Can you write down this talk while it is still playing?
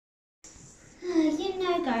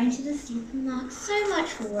know, going to the supermarket, so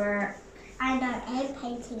much work. I know, and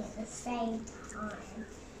painting at the same time.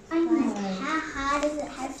 I know. How hard does it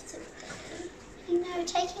have to be? You know,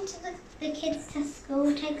 taking the kids to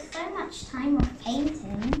school takes so much time off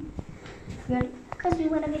painting. Because we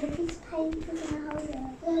want to be the piece of painters in the whole day.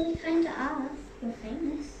 Well, we kind of are. You're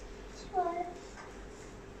famous. Sure.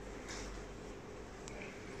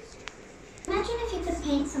 Imagine if you could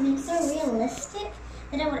paint something so realistic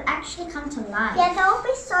that it would actually come to life. Yeah, that would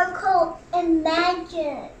be so cool.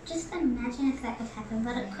 Imagine. Just imagine if that could happen,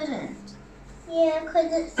 but it couldn't. Yeah,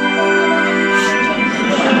 because it's so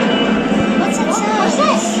What's that sound? What's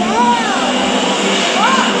that sound?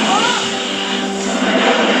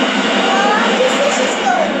 I guess this is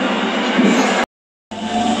good.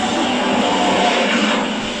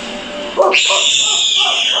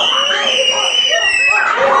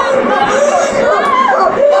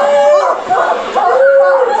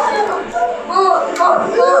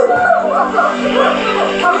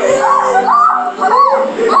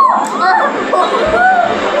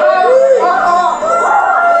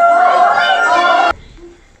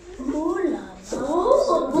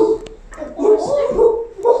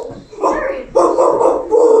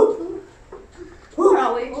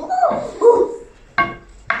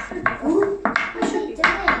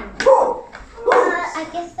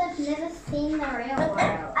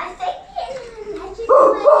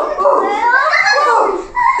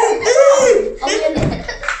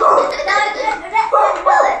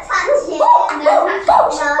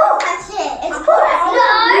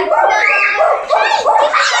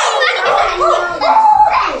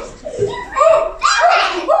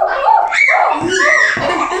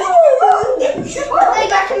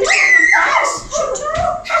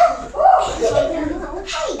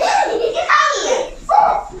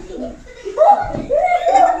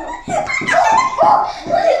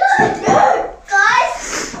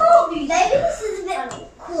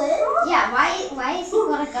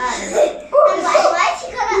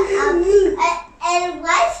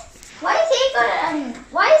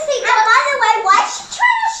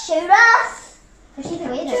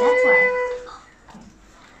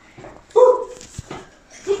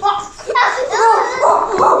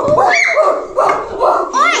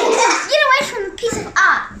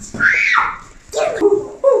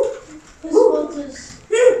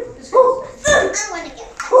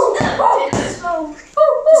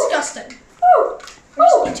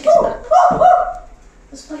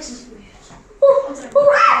 This place is weird.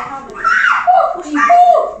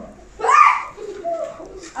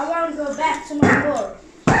 I want to go back to my world.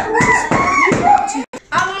 I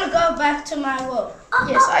want to go back to my world.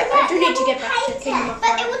 Yes, I do need to get back to the kingdom of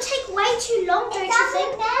But it would take way too long, don't you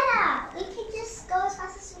think? Better. We can just go as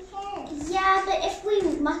fast as we can. Yeah, but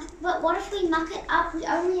what if we muck it up? We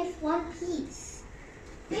only have one piece.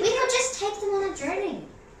 We could just take them on a journey.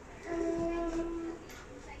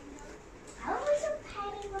 How is a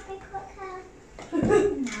painting would be quicker?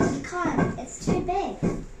 No, we can't. It's too big.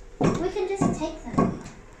 We can just take them.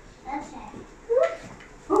 Okay.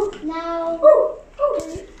 Now,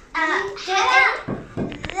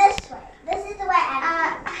 This way. This is the way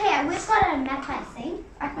here, we've got a map, I think.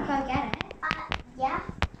 I can go get it. yeah.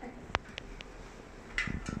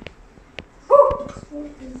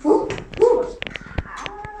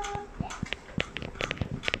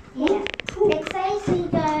 Yeah. It says we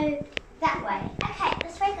go that way. Okay,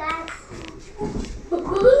 this way, guys.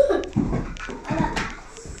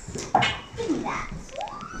 Give me that.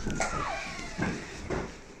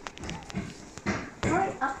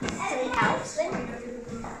 Hurry up, you silly house.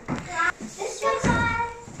 This way, guys.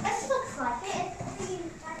 This looks like it.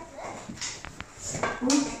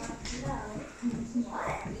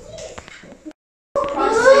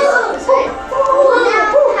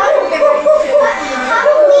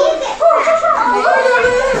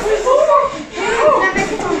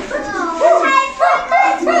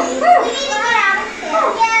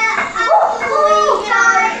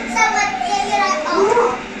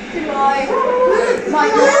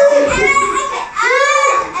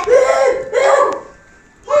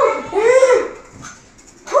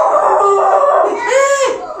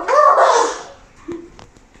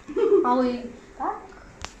 Are we back?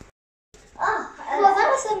 Well, that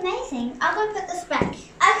was amazing. I'll go put this back. Okay,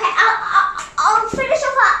 I'll finish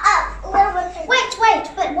off a little bit.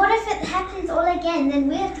 Wait, but what if it happens all again? Then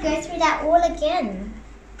we have to go through that all again.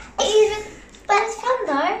 But it's fun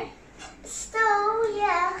though. Still,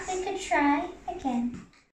 yeah. We could try again.